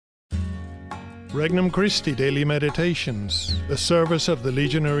Regnum Christi Daily Meditations, the service of the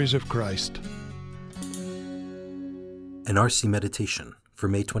Legionaries of Christ. An RC Meditation for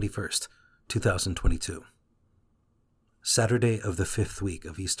May 21st, 2022. Saturday of the 5th week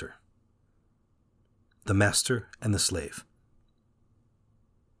of Easter. The Master and the Slave.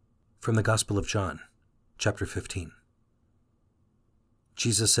 From the Gospel of John, chapter 15.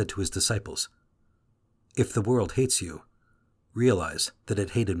 Jesus said to his disciples, "If the world hates you, realize that it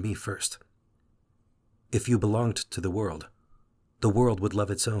hated me first. If you belonged to the world would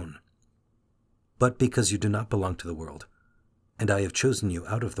love its own. But because you do not belong to the world, and I have chosen you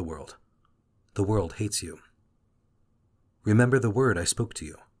out of the world hates you. Remember the word I spoke to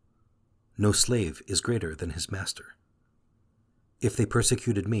you. No slave is greater than his master. If they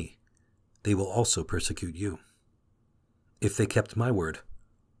persecuted me, they will also persecute you. If they kept my word,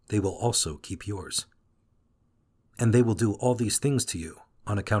 they will also keep yours. And they will do all these things to you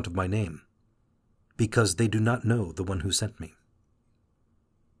on account of my name, because they do not know the one who sent me."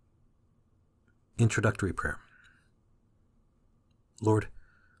 Introductory Prayer. Lord,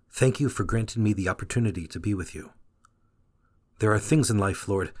 thank you for granting me the opportunity to be with you. There are things in life,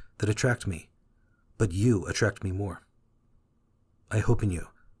 Lord, that attract me, but you attract me more. I hope in you,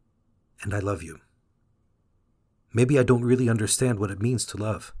 and I love you. Maybe I don't really understand what it means to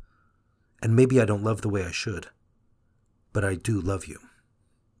love, and maybe I don't love the way I should, but I do love you.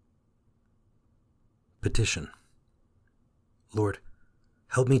 Petition. Lord,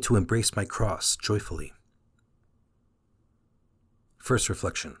 help me to embrace my cross joyfully. First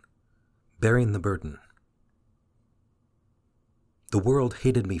reflection. Bearing the burden. The world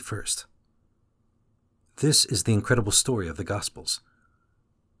hated me first. This is the incredible story of the Gospels.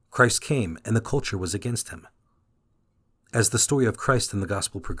 Christ came and the culture was against him. As the story of Christ in the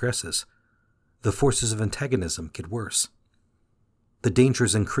Gospel progresses, the forces of antagonism get worse. The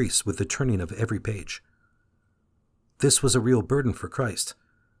dangers increase with the turning of every page. This was a real burden for Christ,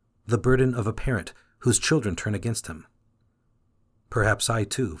 the burden of a parent whose children turn against him. Perhaps I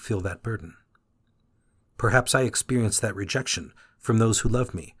too feel that burden. Perhaps I experience that rejection from those who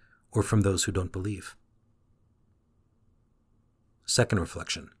love me or from those who don't believe. Second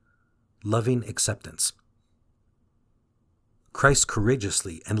reflection. Loving acceptance. Christ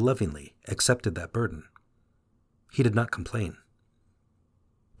courageously and lovingly accepted that burden. He did not complain.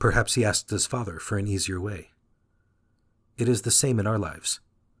 Perhaps he asked his Father for an easier way. It is the same in our lives.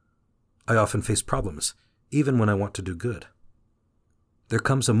 I often face problems, even when I want to do good. There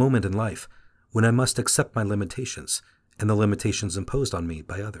comes a moment in life when I must accept my limitations and the limitations imposed on me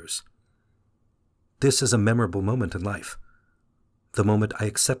by others. This is a memorable moment in life, the moment I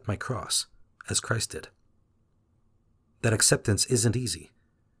accept my cross, as Christ did. That acceptance isn't easy.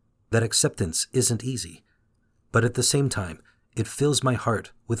 But at the same time, it fills my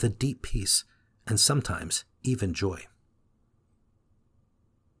heart with a deep peace and sometimes even joy.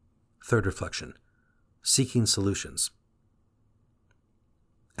 Third reflection. Seeking solutions.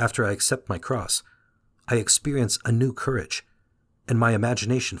 After I accept my cross, I experience a new courage, and my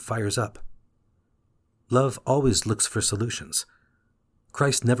imagination fires up. Love always looks for solutions.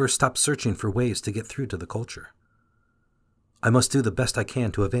 Christ never stopped searching for ways to get through to the culture. I must do the best I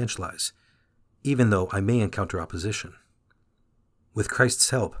can to evangelize, even though I may encounter opposition. With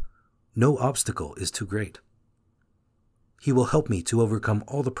Christ's help, no obstacle is too great. He will help me to overcome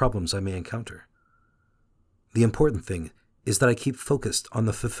all the problems I may encounter. The important thing is that I keep focused on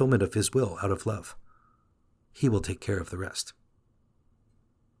the fulfillment of His will out of love. He will take care of the rest.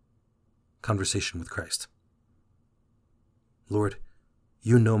 Conversation with Christ. Lord,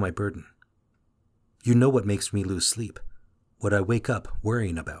 you know my burden. You know what makes me lose sleep, what I wake up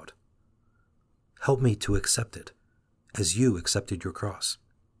worrying about. Help me to accept it, as you accepted your cross.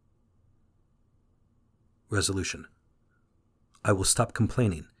 Resolution. I will stop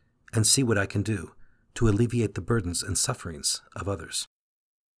complaining and see what I can do to alleviate the burdens and sufferings of others.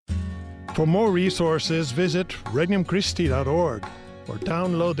 For more resources, visit regnumchristi.org or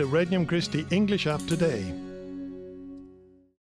download the Regnum Christi English app today.